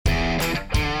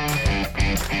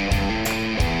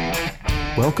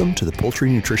Welcome to the Poultry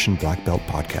Nutrition Black Belt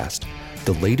Podcast,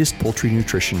 the latest poultry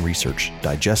nutrition research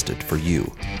digested for you.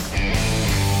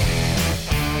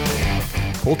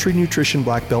 Poultry Nutrition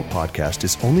Black Belt Podcast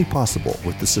is only possible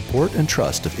with the support and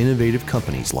trust of innovative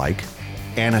companies like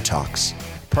Anatox,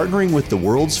 partnering with the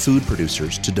world's food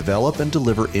producers to develop and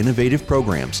deliver innovative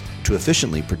programs to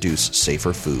efficiently produce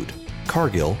safer food.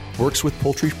 Cargill works with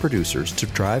poultry producers to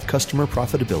drive customer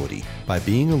profitability by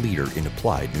being a leader in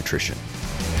applied nutrition.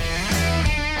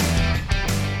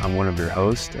 I'm one of your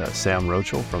hosts, Sam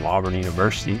Rochel from Auburn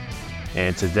University,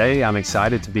 and today I'm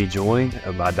excited to be joined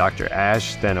by Dr.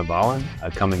 Ash Thanabalan,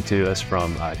 coming to us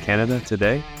from Canada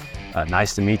today.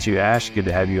 Nice to meet you, Ash. Good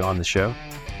to have you on the show.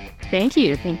 Thank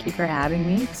you. Thank you for having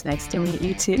me. It's nice to meet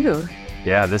you too.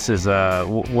 Yeah, this is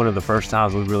one of the first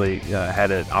times we've really had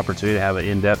an opportunity to have an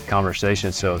in-depth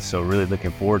conversation, so really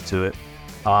looking forward to it.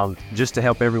 Just to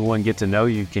help everyone get to know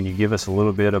you, can you give us a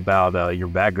little bit about your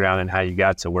background and how you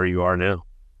got to where you are now?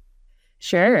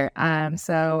 Sure.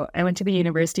 So I went to the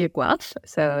University of Guelph.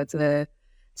 So it's a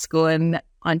school in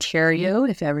Ontario,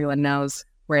 if everyone knows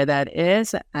where that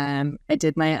is. I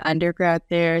did my undergrad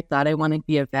there, thought I wanted to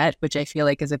be a vet, which I feel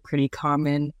like is a pretty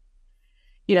common,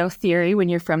 theory when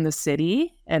you're from the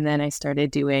city. And then I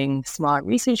started doing small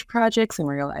research projects and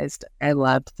realized I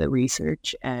loved the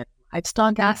research and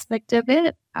livestock aspect of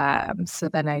it. So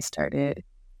then I started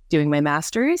doing my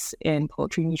master's in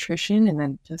poultry nutrition and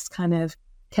then just kind of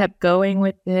kept going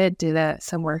with it, did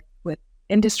some work with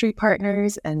industry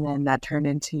partners, and then that turned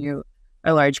into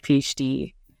a large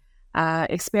PhD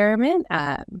experiment.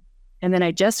 And then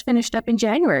I just finished up in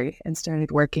January and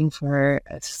started working for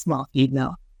a small feed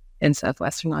mill in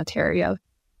southwestern Ontario.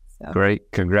 So,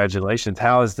 great. Congratulations.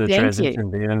 How has the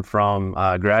transition been from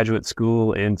graduate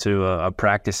school into a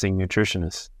practicing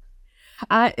nutritionist?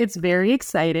 It's very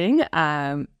exciting.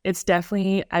 It's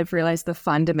definitely, I've realized the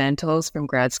fundamentals from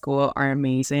grad school are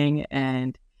amazing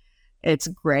and it's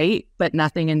great, but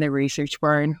nothing in the research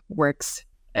barn works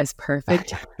as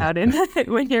perfect out in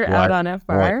when you're out on a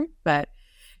farm. But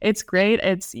it's great.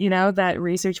 It's, that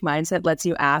research mindset lets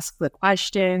you ask the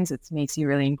questions. It makes you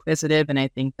really inquisitive. And I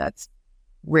think that's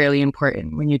really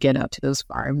important when you get out to those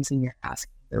farms and you're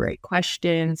asking the right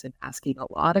questions and asking a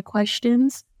lot of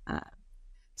questions.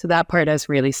 So that part has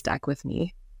really stuck with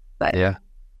me. But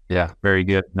yeah, very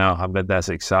good. No, I bet that's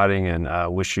exciting, and I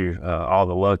wish you all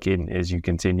the luck as you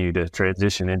continue to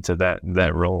transition into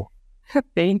that role.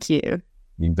 Thank you.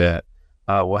 You bet.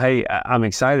 Well, hey, I'm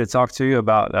excited to talk to you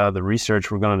about the research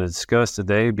we're going to discuss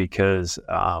today because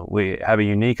we have a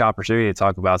unique opportunity to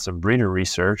talk about some breeder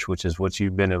research, which is what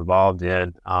you've been involved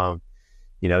in.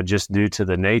 Just due to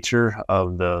the nature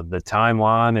of the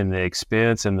timeline and the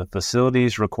expense and the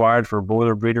facilities required for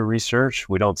broiler breeder research,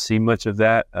 we don't see much of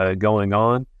that going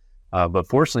on. But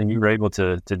fortunately, you were able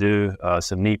to do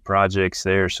some neat projects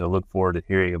there. So look forward to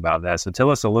hearing about that. So tell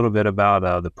us a little bit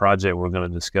about the project we're going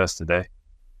to discuss today.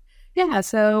 Yeah,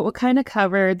 so we'll kind of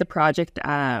cover the project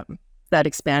that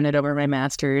expanded over my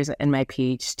master's and my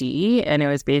PhD. And it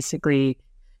was basically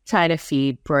trying to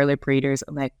feed broiler breeders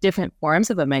like different forms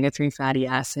of omega-3 fatty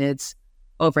acids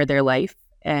over their life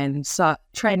and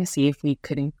trying to see if we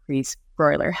could increase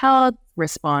broiler health,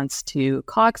 response to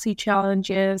cocci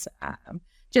challenges,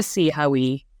 just see how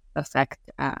we affect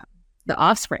the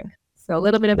offspring. So a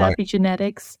little bit of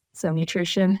epigenetics, some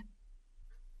nutrition.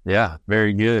 Yeah,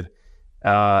 very good.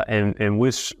 And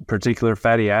which particular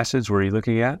fatty acids were you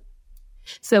looking at?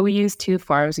 So we used two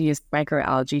farms. We used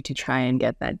microalgae to try and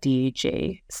get that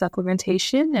DHA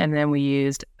supplementation, and then we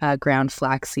used ground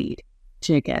flaxseed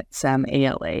to get some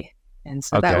ALA. And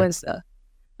so that was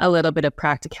a little bit of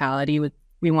practicality.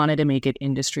 We wanted to make it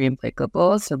industry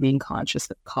applicable, so being conscious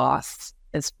of costs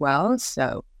as well.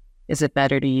 So is it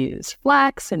better to use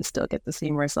flax and still get the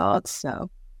same results? So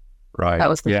that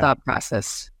was the thought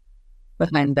process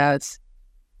behind those.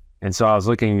 And so I was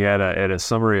looking at a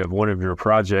summary of one of your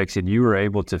projects, and you were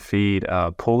able to feed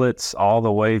pullets all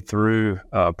the way through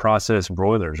processed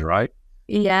broilers, right?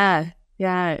 Yeah.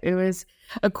 It was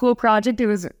a cool project. It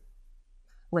was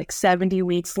like 70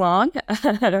 weeks long.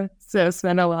 So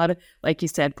spent a lot of, like you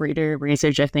said, breeder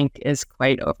research, I think, is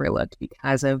quite overlooked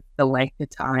because of the length of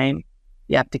time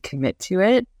you have to commit to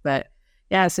it. But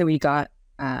yeah, so we got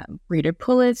breeder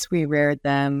pullets. We reared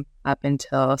them up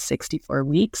until 64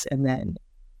 weeks, and then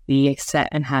we set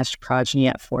and hatched progeny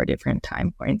at 4 different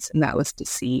time points. And that was to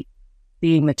see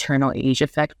the maternal age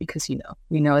effect because,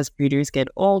 we know as breeders get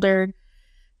older,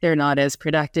 they're not as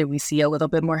productive. We see a little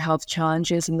bit more health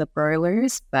challenges in the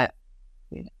broilers, but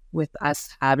with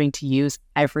us having to use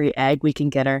every egg we can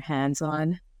get our hands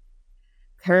on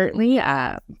currently,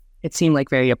 it seemed like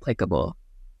very applicable.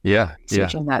 Yeah.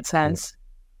 In that sense.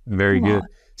 Very good.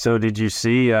 So did you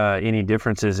see any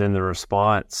differences in the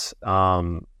response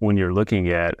when you're looking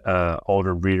at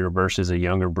older breeder versus a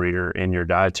younger breeder in your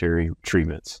dietary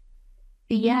treatments?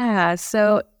 Yeah,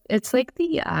 so it's like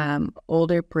the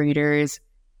older breeders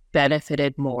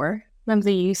benefited more from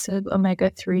the use of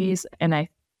omega-3s, and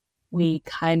we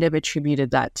kind of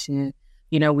attributed that to,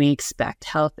 we expect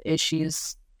health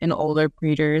issues in older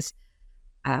breeders.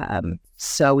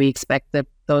 So we expect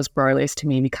those broilers to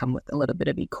maybe come with a little bit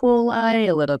of E. coli,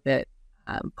 a little bit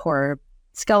poor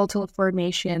skeletal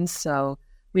formation. So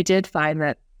we did find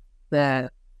that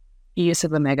the use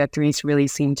of omega-3s really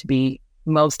seemed to be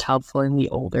most helpful in the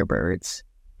older birds.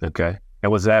 Okay.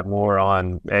 And was that more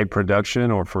on egg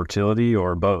production or fertility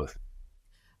or both?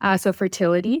 So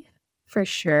fertility, for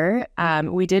sure.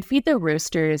 We did feed the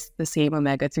roosters the same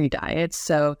omega-3 diets.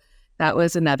 So that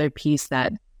was another piece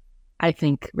that I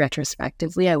think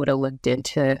retrospectively I would have looked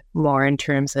into more in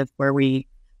terms of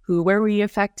who were we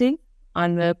affecting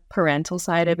on the parental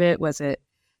side of it? Was it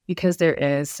because there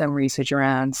is some research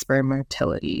around sperm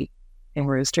motility in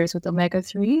roosters with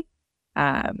omega-3?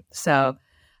 So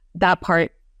that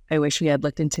part I wish we had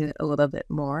looked into a little bit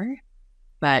more.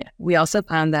 But we also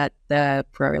found that the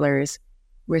broilers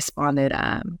responded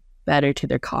better to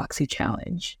their cocci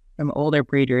challenge from older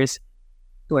breeders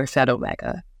who are fed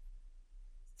omega.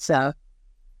 So,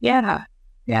 yeah,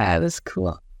 it was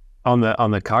cool. On the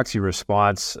cocci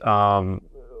response,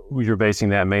 you're basing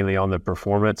that mainly on the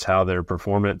performance, how their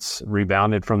performance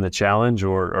rebounded from the challenge,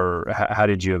 or how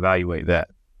did you evaluate that?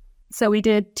 So we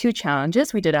did 2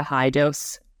 challenges. We did a high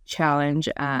dose challenge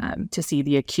to see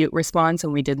the acute response,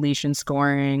 and we did lesion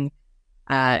scoring,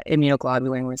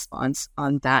 immunoglobulin response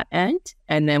on that end.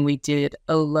 And then we did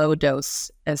a low dose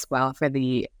as well for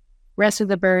the rest of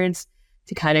the birds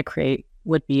to kind of create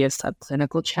would be a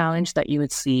subclinical challenge that you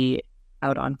would see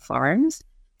out on farms.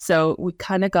 So we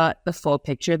kind of got the full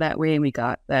picture that way, and we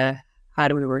got the how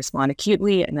do we respond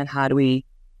acutely, and then how do we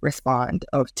respond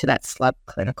to that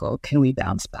subclinical, can we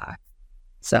bounce back?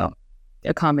 So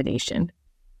a combination.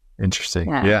 Interesting.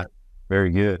 Yeah, very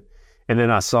good. And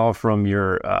then I saw from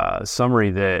your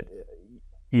summary that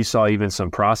you saw even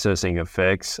some processing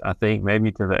effects, I think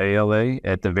maybe to the ALA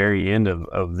at the very end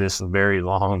of this very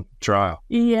long trial.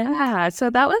 Yeah, so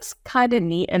that was kind of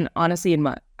neat. And honestly,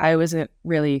 I wasn't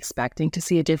really expecting to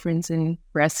see a difference in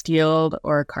breast yield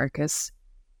or carcass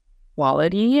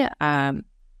quality.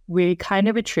 We kind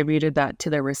of attributed that to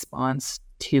the response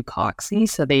to cocci.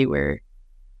 So they were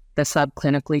the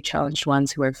subclinically challenged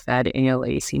ones who were fed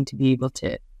ALA seemed to be able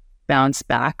to bounce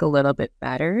back a little bit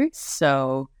better.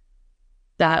 So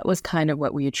that was kind of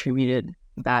what we attributed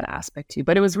that aspect to.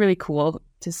 But it was really cool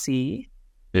to see.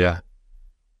 Yeah.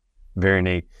 Very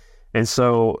neat. And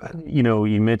so,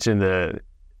 you mentioned the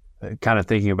kind of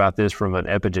thinking about this from an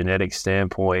epigenetic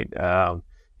standpoint.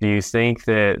 Do you think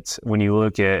that when you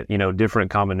look at,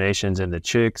 different combinations in the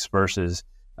chicks versus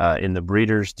in the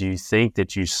breeders, do you think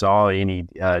that you saw any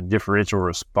differential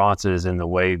responses in the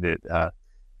way that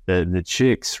the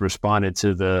chicks responded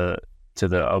to the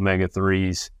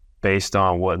omega-3s based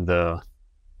on what the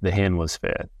hen was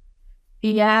fed?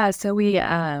 Yeah, so we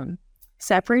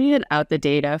separated out the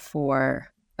data for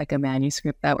like a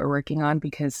manuscript that we're working on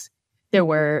because there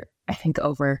were, I think,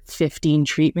 over 15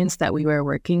 treatments that we were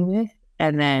working with.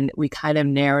 And then we kind of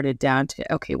narrowed it down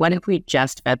to, okay, what if we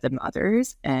just fed the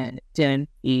mothers and didn't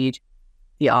feed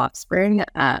the offspring?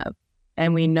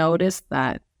 And we noticed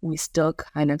that we still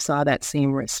kind of saw that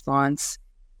same response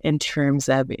in terms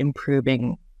of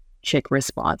improving chick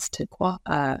response to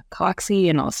cocci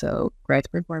and also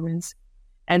growth performance.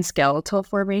 And skeletal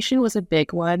formation was a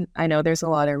big one. I know there's a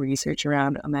lot of research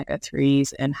around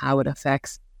omega-3s and how it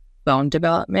affects bone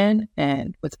development.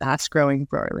 And with fast-growing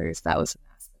broilers, that was an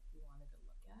aspect we wanted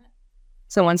to look at.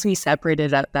 So once we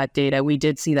separated out that data, we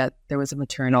did see that there was a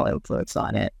maternal influence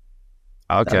on it.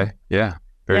 Okay. So, yeah.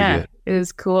 Very good. It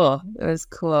was cool.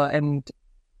 And,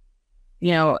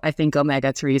 I think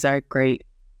omega-3s are a great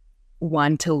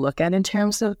one to look at in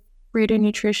terms of breeder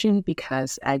nutrition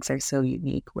because eggs are so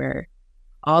unique where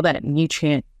all that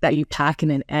nutrient that you pack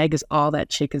in an egg is all that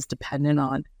chick is dependent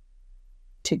on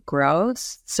to grow.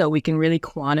 So we can really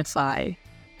quantify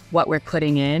what we're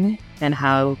putting in and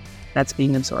how that's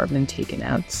being absorbed and taken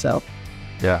out. So,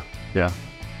 yeah.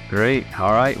 Great.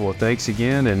 All right. Well, thanks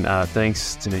again. And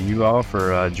thanks to you all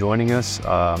for joining us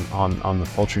on the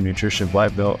Poultry Nutrition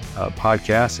Black Belt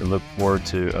podcast, and look forward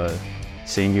to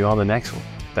seeing you on the next one.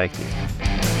 Thank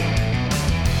you.